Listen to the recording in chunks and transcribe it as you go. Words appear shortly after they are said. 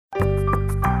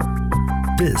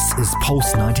This is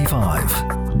Pulse 95.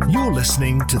 You're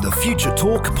listening to the Future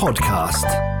Talk podcast.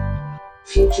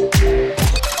 Future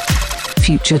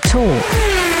Talk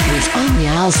with Omnia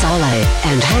Al-Saleh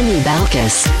and Hani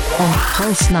Balkis on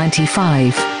Pulse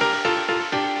 95.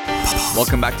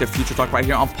 Welcome back to Future Talk right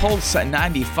here on Pulse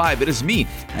 95. It is me,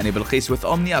 Hani Balkis, with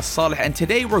Omnia Al-Saleh, and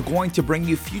today we're going to bring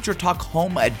you Future Talk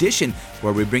Home Edition,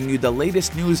 where we bring you the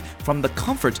latest news from the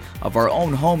comfort of our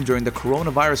own home during the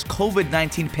coronavirus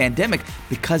COVID-19 pandemic,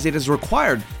 because it is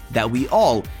required that we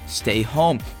all stay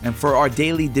home. And for our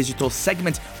daily digital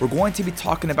segment, we're going to be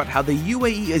talking about how the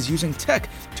UAE is using tech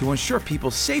to ensure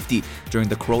people's safety during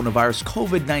the coronavirus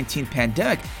COVID-19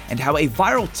 pandemic, and how a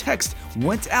viral text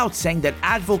went out saying that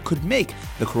Advil could make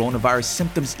the coronavirus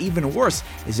symptoms even worse.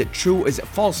 Is it true? Is it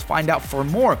false? Find out for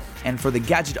more. And for the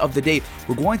gadget of the day,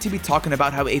 we're going to be talking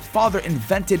about how a father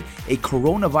invented a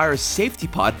coronavirus safety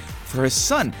pod for his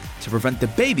son to prevent the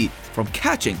baby from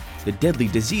catching the deadly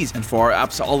disease. And for our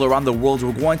apps all around the world,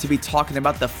 we're going to be talking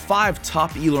about the 5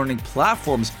 top e-learning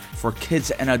platforms for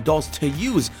kids and adults to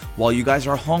use while you guys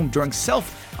are home during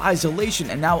self-isolation.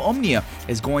 And now Omnia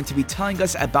is going to be telling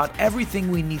us about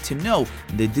everything we need to know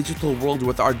in the digital world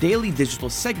with our daily digital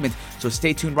segment. So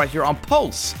stay tuned right here on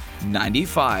Pulse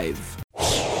 95.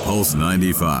 Pulse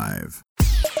 95.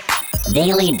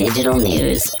 Daily digital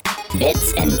news.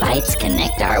 Bits and bytes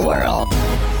connect our world.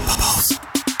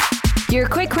 Your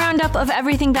quick roundup of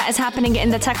everything that is happening in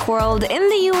the tech world in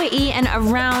the UAE and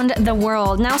around the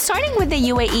world. Now, starting with the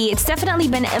UAE, it's definitely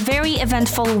been a very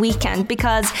eventful weekend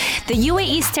because the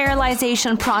UAE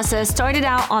sterilization process started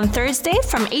out on Thursday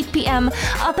from 8 p.m.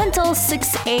 up until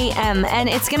 6 a.m. and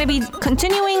it's going to be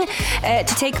continuing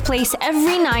to take place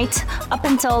every night up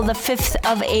until the 5th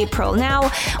of April. Now,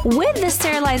 with the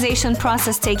sterilization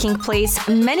process taking place,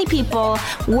 many people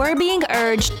were being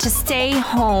urged to stay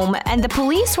home, and the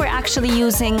police were actually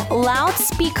using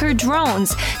loudspeaker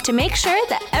drones to make sure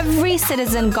that every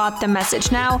citizen got the message.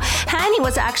 Now, Hani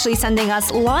was actually sending us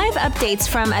live updates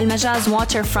from Al Majaz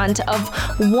waterfront of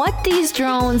what these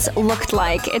drones looked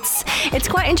like. It's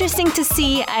quite interesting to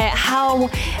see how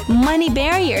many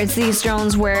barriers these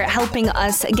drones were helping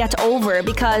us get over,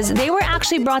 because they were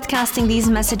actually broadcasting these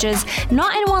messages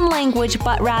not in one language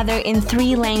but rather in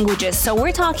 3 languages. So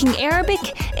we're talking Arabic,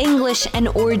 English, and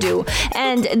Urdu.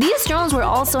 And these drones were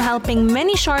also helping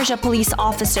many Sharjah police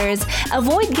officers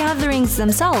avoid gatherings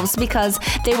themselves, because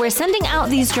they were sending out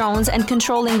these drones and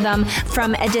controlling them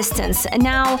from a distance.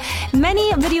 Now,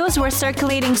 many videos were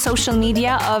circulating social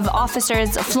media of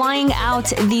officers flying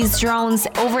out these drones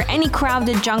over any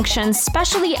crowded junctions,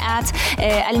 especially at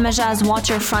Al Majaz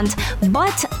waterfront.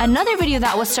 But another video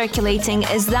that was circulating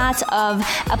is that of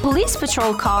a police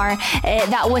patrol car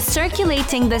that was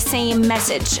circulating the same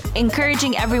message,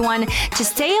 encouraging everyone to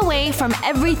stay away from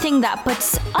everything that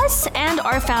puts us and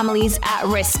our families at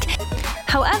risk.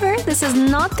 However, this is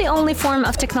not the only form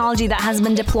of technology that has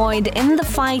been deployed in the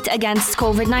fight against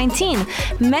COVID-19.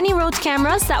 Many road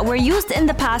cameras that were used in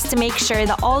the past to make sure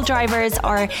that all drivers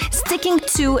are sticking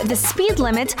to the speed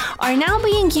limit are now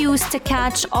being used to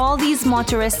catch all these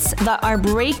motorists that are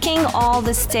breaking all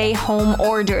the stay-home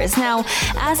orders. Now,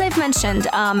 as I've mentioned,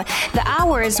 the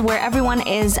hours where everyone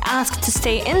is asked to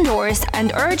stay indoors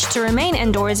and urged to remain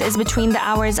indoors is between the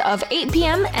hours of 8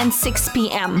 p.m. and 6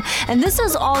 p.m. And this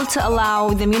is all to allow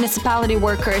the municipality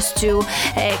workers to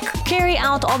carry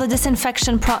out all the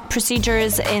disinfection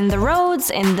procedures in the roads,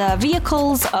 in the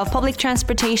vehicles of public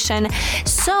transportation.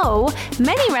 So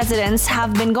many residents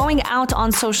have been going out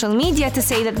on social media to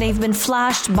say that they've been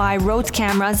flashed by road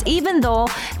cameras, even though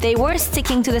they were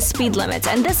sticking to the speed limit.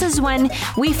 And this is when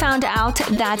we found out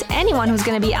that anyone who's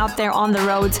going to be out there on the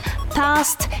roads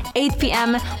past 8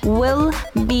 p.m. will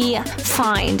be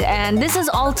fined. And this is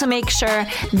all to make sure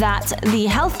that the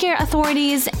healthcare authorities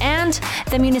and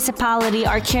the municipality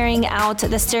are carrying out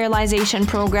the sterilization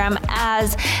program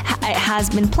as it has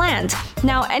been planned.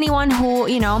 Now, anyone who,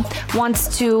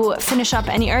 wants to finish up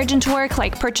any urgent work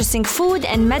like purchasing food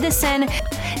and medicine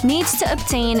needs to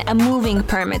obtain a moving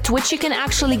permit, which you can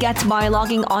actually get by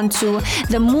logging onto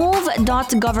the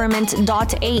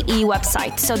move.government.ae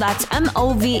website. So that's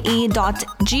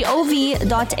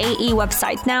move.gov.ae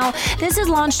website. Now, this is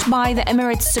launched by the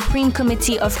Emirates Supreme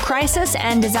Committee of Crisis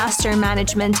and Disaster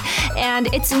Management, and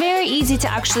it's very easy to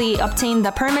actually obtain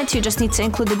the permit. You just need to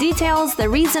include the details, the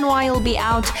reason why you'll be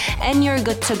out, and you're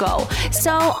good to go.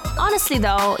 So honestly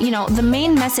though, the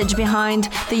main message behind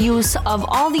the use of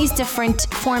all these different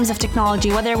forms of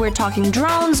technology, whether we're talking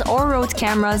drones or road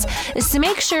cameras, is to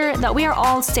make sure that we are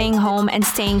all staying home and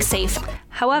staying safe.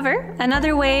 However,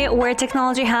 another way where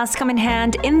technology has come in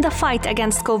hand in the fight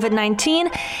against COVID-19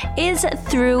 is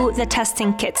through the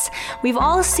testing kits. We've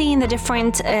all seen the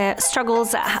different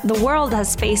struggles that the world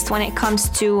has faced when it comes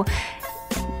to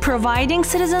providing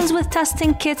citizens with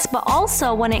testing kits, but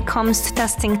also when it comes to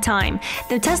testing time.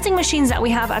 The testing machines that we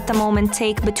have at the moment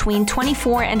take between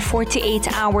 24 and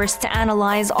 48 hours to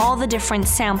analyze all the different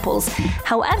samples.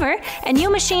 However, a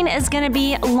new machine is going to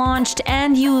be launched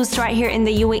and used right here in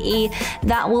the UAE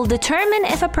that will determine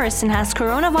if a person has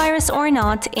coronavirus or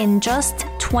not in just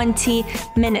 20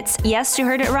 minutes. Yes, you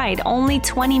heard it right, only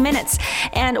 20 minutes.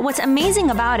 And what's amazing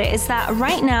about it is that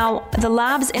right now, the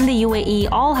labs in the UAE,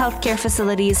 all healthcare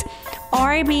facilities,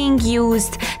 are being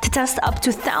used to test up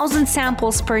to 1,000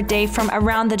 samples per day from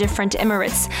around the different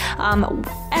Emirates.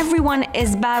 Everyone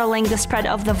is battling the spread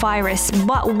of the virus,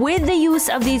 but with the use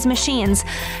of these machines,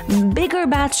 bigger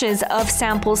batches of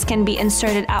samples can be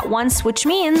inserted at once, which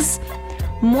means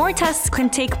more tests can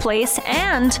take place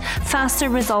and faster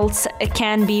results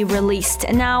can be released.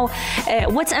 Now,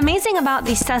 what's amazing about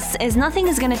these tests is nothing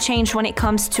is going to change when it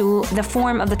comes to the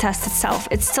form of the test itself.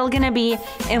 It's still going to be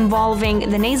involving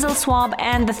the nasal swab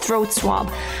and the throat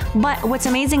swab. But what's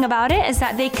amazing about it is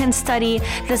that they can study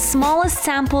the smallest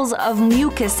samples of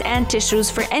mucus and tissues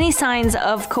for any signs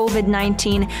of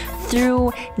COVID-19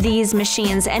 through these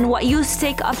machines. And what used to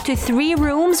take up to 3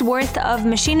 rooms worth of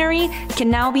machinery can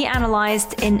now be analyzed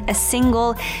in a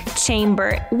single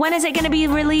chamber. When is it going to be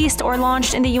released or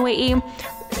launched in the UAE?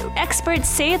 Experts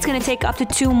say it's going to take up to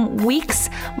 2 weeks,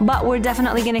 but we're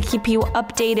definitely going to keep you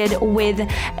updated with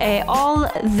all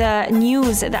the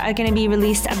news that are going to be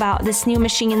released about this new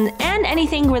machine and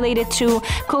anything related to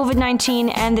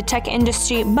COVID-19 and the tech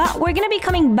industry. But we're going to be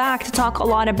coming back to talk a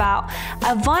lot about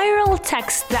a viral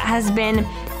text that has been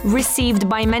received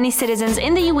by many citizens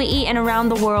in the UAE and around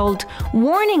the world,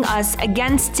 warning us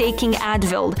against taking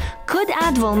Advil. Could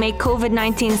Advil make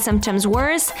COVID-19 symptoms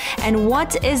worse? And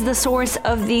what is the source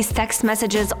of these text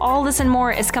messages? All this and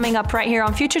more is coming up right here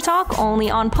on Future Talk,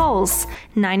 only on Pulse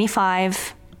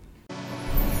 95.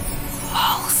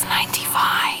 Pulse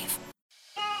 95.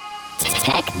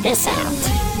 Check this out.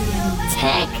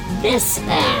 Check this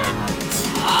out.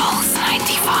 Pulse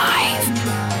 95.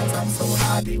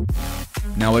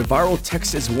 Now, a viral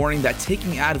text is warning that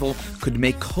taking Advil could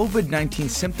make COVID-19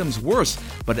 symptoms worse,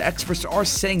 but experts are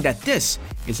saying that this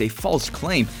is a false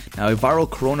claim. Now, a viral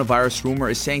coronavirus rumor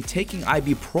is saying taking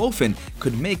ibuprofen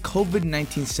could make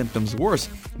COVID-19 symptoms worse,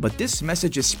 but this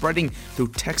message is spreading through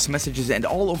text messages and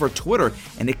all over Twitter,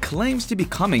 and it claims to be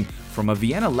coming from a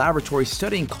Vienna laboratory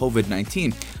studying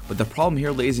COVID-19. But the problem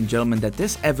here, ladies and gentlemen, that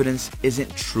this evidence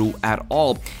isn't true at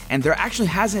all, and there actually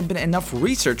hasn't been enough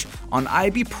research on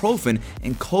ibuprofen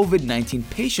in COVID-19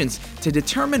 patients to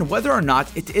determine whether or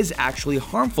not it is actually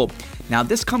harmful. Now,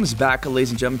 this comes back, ladies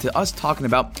and gentlemen, to us talking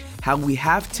about how we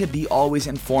have to be always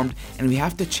informed and we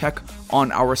have to check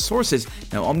on our sources.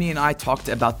 Now, Omni and I talked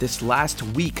about this last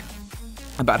week,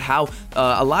 about how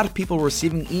a lot of people were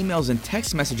receiving emails and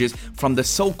text messages from the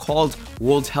so-called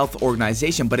World Health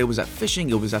Organization, but it was a phishing,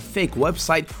 it was a fake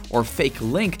website or fake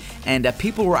link, and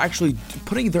people were actually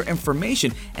putting their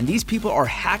information, and these people are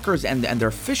hackers and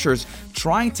they're phishers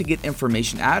trying to get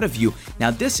information out of you. Now,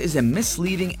 this is a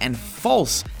misleading and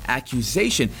false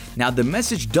accusation. Now, the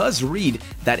message does read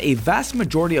that a vast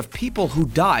majority of people who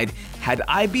died had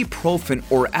ibuprofen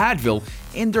or Advil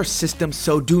in their system,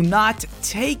 so do not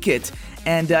take it.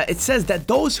 And it says that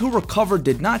those who recovered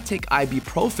did not take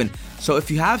ibuprofen. So if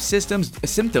you have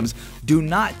symptoms, do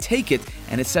not take it.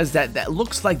 And it says that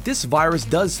looks like this virus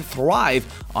does thrive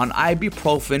on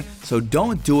ibuprofen, so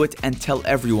don't do it and tell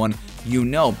everyone you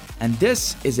know. And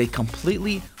this is a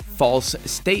completely false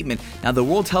statement. Now, the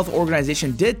World Health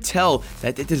Organization did tell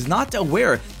that it is not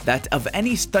aware that of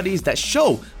any studies that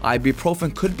show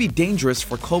ibuprofen could be dangerous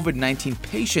for COVID-19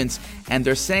 patients, and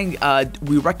they're saying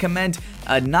we recommend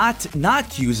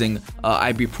not using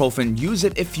ibuprofen. Use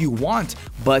it if you want,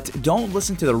 but don't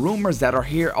listen to the rumors that are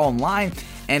here online.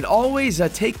 And always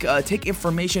take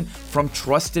information from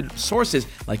trusted sources,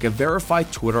 like a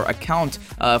verified Twitter account.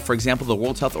 For example, the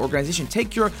World Health Organization.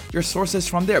 Take your sources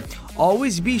from there.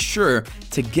 Always be sure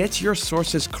to get your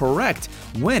sources correct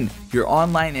when you're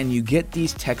online and you get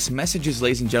these text messages,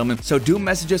 ladies and gentlemen. So do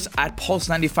message us at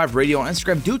Pulse95 Radio on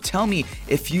Instagram. Do tell me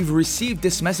if you've received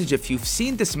this message, if you've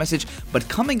seen this message. But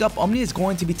coming up, Omni is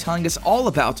going to be telling us all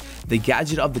about the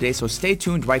gadget of the day. So stay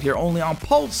tuned right here only on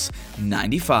Pulse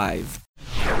 95.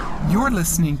 You're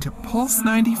listening to Pulse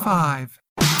 95.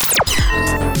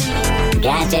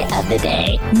 Gadget of the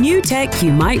day. New tech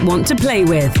you might want to play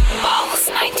with. Pulse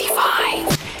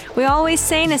 95. We always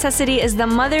say necessity is the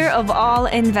mother of all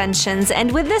inventions,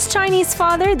 and with this Chinese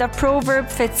father, the proverb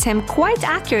fits him quite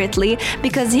accurately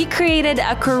because he created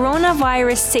a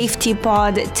coronavirus safety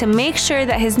pod to make sure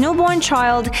that his newborn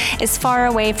child is far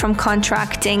away from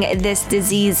contracting this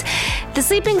disease. The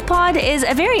sleeping pod is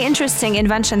a very interesting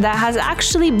invention that has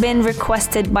actually been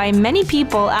requested by many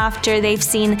people after they've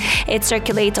seen it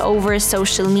circulate over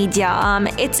social media.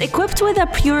 It's equipped with a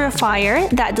purifier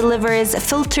that delivers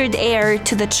filtered air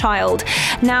to the child.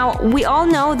 Now, we all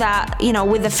know that,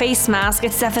 with the face mask,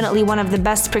 it's definitely one of the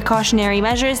best precautionary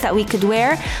measures that we could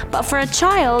wear. But for a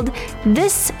child,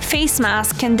 this face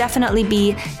mask can definitely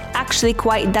be actually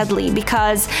quite deadly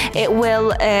because it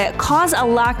will cause a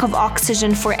lack of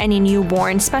oxygen for any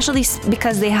newborn, especially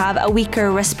because they have a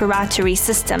weaker respiratory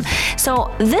system.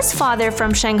 So this father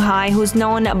from Shanghai, who's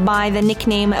known by the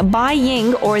nickname Bai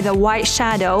Ying or the White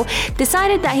Shadow,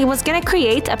 decided that he was going to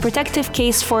create a protective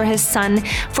case for his son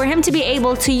for him to be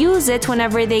able to use it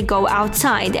whenever they go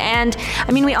outside. And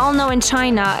we all know in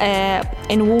China,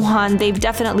 in Wuhan, they've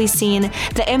definitely seen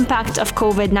the impact of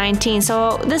COVID-19.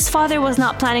 So this father was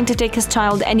not planning to take his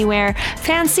child anywhere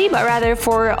fancy, but rather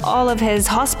for all of his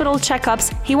hospital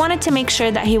checkups, he wanted to make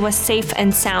sure that he was safe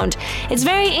and sound. It's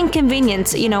very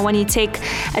inconvenient, when you take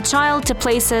a child to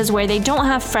places where they don't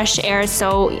have fresh air,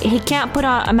 so he can't put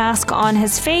a mask on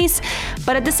his face,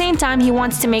 but at the same time, he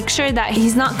wants to make sure that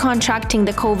he's not contracting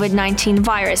the COVID-19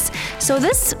 virus. So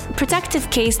this protective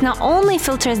case not only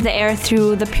filters the air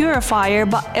through the purifier,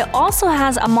 but it also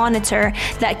has a monitor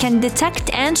that can detect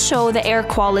and show the air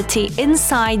quality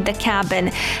inside the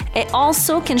cabin. It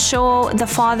also can show the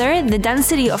father the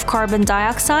density of carbon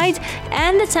dioxide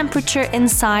and the temperature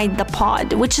inside the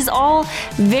pod, which is all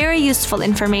very useful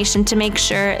information to make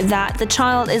sure that the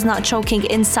child is not choking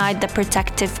inside the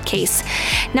protective case.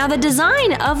 Now, the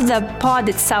design of the pod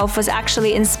itself was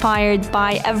actually inspired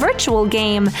by a virtual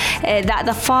game that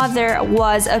the father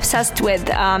was obsessed with.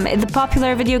 The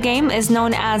popular video game is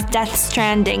known as Death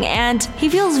Stranding, and he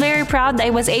feels very proud that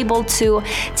he was able to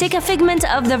take a figment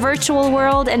of the virtual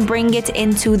world and bring it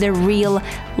into the real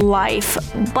life.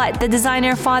 But the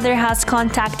designer father has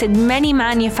contacted many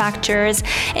manufacturers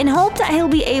in hope that he'll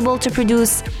be able to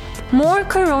produce more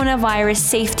coronavirus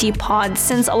safety pods,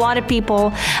 since a lot of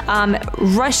people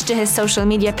rushed to his social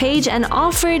media page and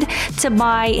offered to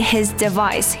buy his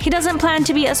device. He doesn't plan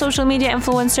to be a social media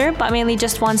influencer, but mainly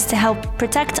just wants to help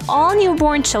protect all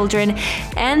newborn children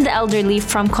and the elderly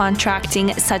from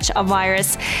contracting such a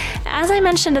virus. As I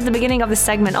mentioned at the beginning of the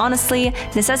segment, honestly,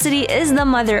 necessity is the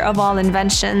mother of all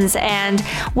inventions, and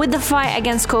with the fight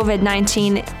against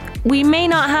COVID-19, we may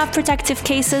not have protective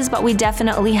cases, but we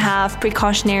definitely have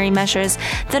precautionary measures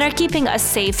that are keeping us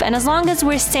safe. And as long as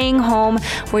we're staying home,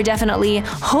 we're definitely,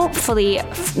 hopefully,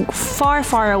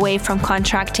 far away from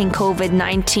contracting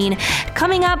COVID-19.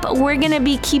 Coming up, we're going to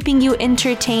be keeping you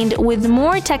entertained with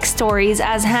more tech stories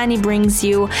as Hani brings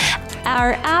you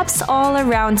our Apps All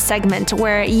Around segment,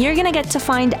 where you're going to get to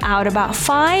find out about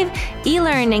 5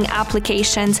 e-learning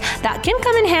applications that can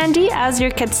come in handy as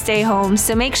your kids stay home.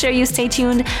 So make sure you stay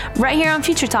tuned right here on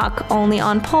Future Talk, only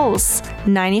on Pulse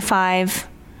 95.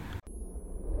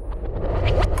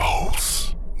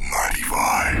 Pulse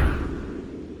 95.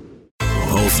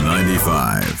 Pulse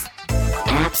 95.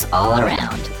 Apps all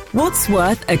around. What's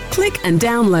worth a click and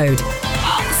download?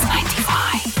 Pulse 95.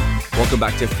 Welcome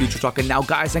back to Future Talk. And now,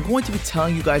 guys, I'm going to be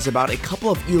telling you guys about a couple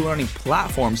of e-learning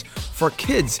platforms for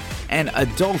kids and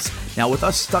adults. Now, with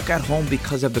us stuck at home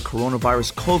because of the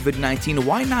coronavirus COVID-19,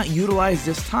 why not utilize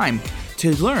this time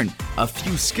to learn a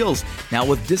few skills? Now,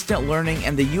 with distant learning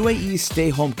and the UAE Stay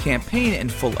Home campaign in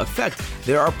full effect,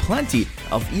 there are plenty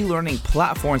of e-learning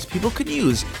platforms people can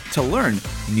use to learn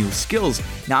new skills.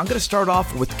 Now, I'm going to start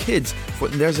off with kids.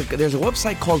 There's a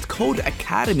website called Code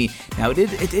Academy. Now, it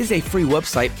is a free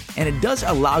website, and it does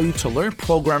allow you to learn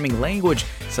programming language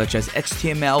such as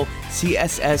HTML,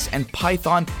 CSS, and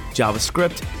Python,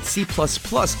 JavaScript, C++.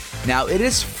 Now, it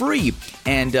is free,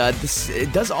 and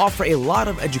it does offer a lot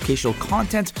of educational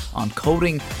content on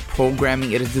coding,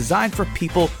 programming. It is designed for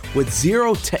people with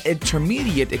 0 to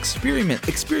intermediate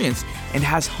experience and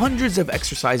has hundreds of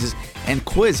exercises and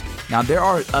quiz. Now, there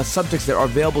are subjects that are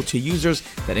available to users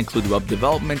that include web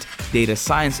development, data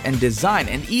science, and design,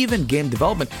 and even game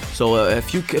development. So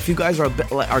if you guys are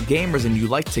gamers and you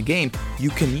like to game, you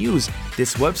can use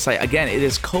this website. Again, it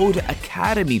is Code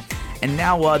Academy. And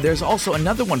now there's also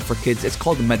another one for kids. It's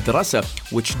called Madrasa,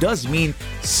 which does mean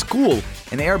school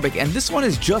in Arabic. And this one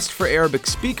is just for Arabic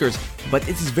speakers, but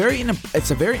it's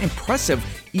a very impressive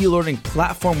e-learning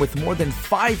platform with more than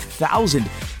 5,000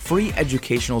 free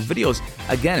educational videos.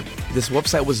 Again, this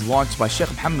website was launched by Sheikh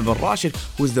Mohammed bin Rashid,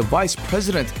 who is the vice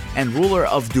president and ruler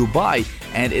of Dubai,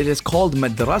 and it is called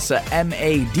Madrasa,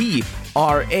 M-A-D-R-A-S-A.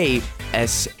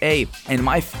 And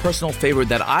my personal favorite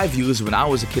that I've used when I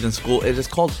was a kid in school, it is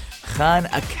called Khan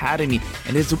Academy,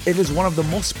 and it is one of the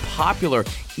most popular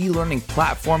e-learning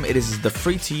platform. It is the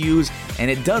free to use, and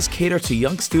it does cater to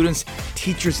young students,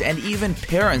 teachers, and even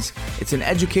parents. It's an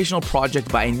educational project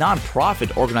by a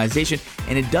non-profit organization,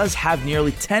 and it does have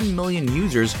nearly 10 million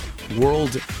users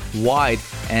worldwide.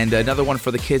 And another one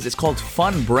for the kids, it's called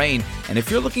FunBrain, and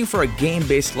if you're looking for a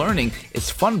game-based learning,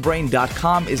 it's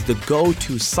funbrain.com is the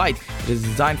go-to site. It is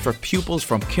designed for pupils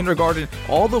from kindergarten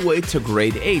all the way to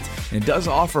grade 8, and it does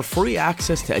offer free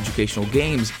access to educational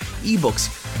games, ebooks,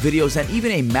 videos, and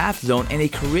even a math zone and a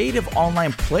creative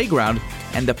online playground.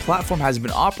 And the platform has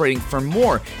been operating for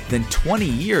more than 20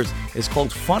 years. It's called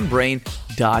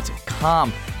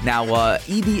funbrain.com. Now,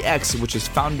 edX, which is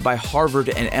founded by Harvard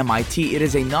and MIT, it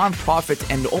is a non-profit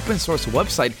and open source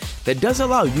website that does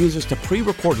allow users to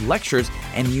pre-record lectures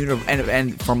and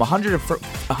from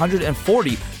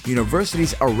 140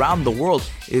 universities around the world.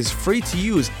 It is free to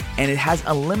use, and it has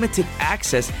unlimited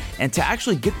access, and to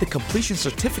actually get the completion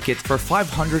certificate for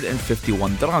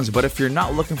 551 dirhams. But if you're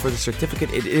not looking for the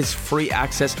certificate, it is free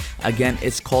access. Again,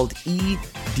 it's called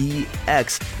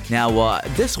edX. Now,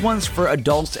 this one's for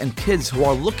adults and kids who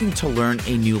are looking to learn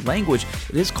a new language.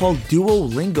 It is called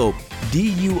Duolingo,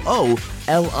 D-U-O-L-I-N-G-O.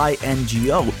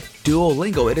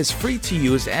 Duolingo. It is free to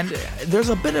use, and there's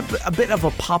a bit of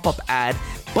a pop-up ad,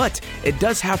 but it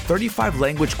does have 35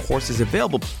 language courses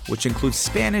available, which includes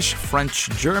Spanish, French,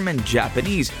 German,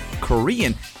 Japanese,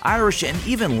 Korean, Irish, and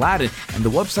even Latin. And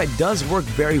the website does work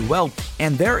very well.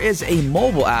 And there is a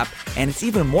mobile app, and it's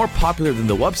even more popular than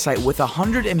the website with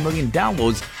 100 million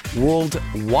downloads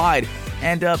worldwide.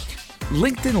 And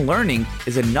LinkedIn Learning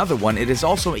is another one. It is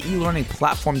also an e-learning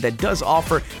platform that does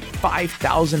offer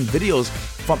 5,000 videos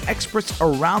from experts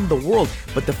around the world,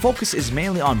 but the focus is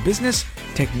mainly on business,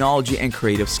 technology, and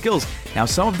creative skills. Now,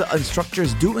 some of the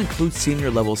instructors do include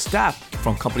senior level staff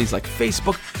from companies like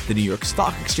Facebook, the New York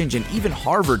Stock Exchange, and even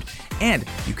Harvard. And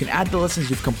you can add the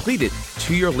lessons you've completed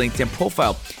to your LinkedIn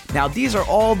profile. Now, these are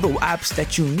all the apps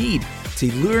that you need to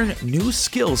learn new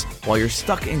skills while you're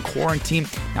stuck in quarantine.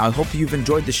 Now, I hope you've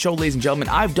enjoyed the show, ladies and gentlemen.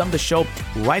 I've done the show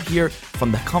right here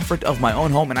from the comfort of my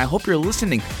own home, and I hope you're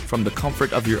listening from the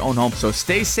comfort of your own home. So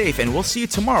stay safe, and we'll see you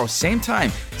tomorrow, same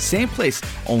time, same place,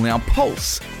 only on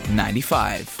Pulse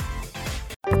 95.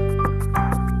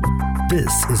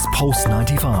 This is Pulse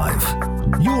 95.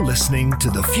 You're listening to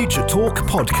the Future Talk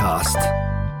podcast.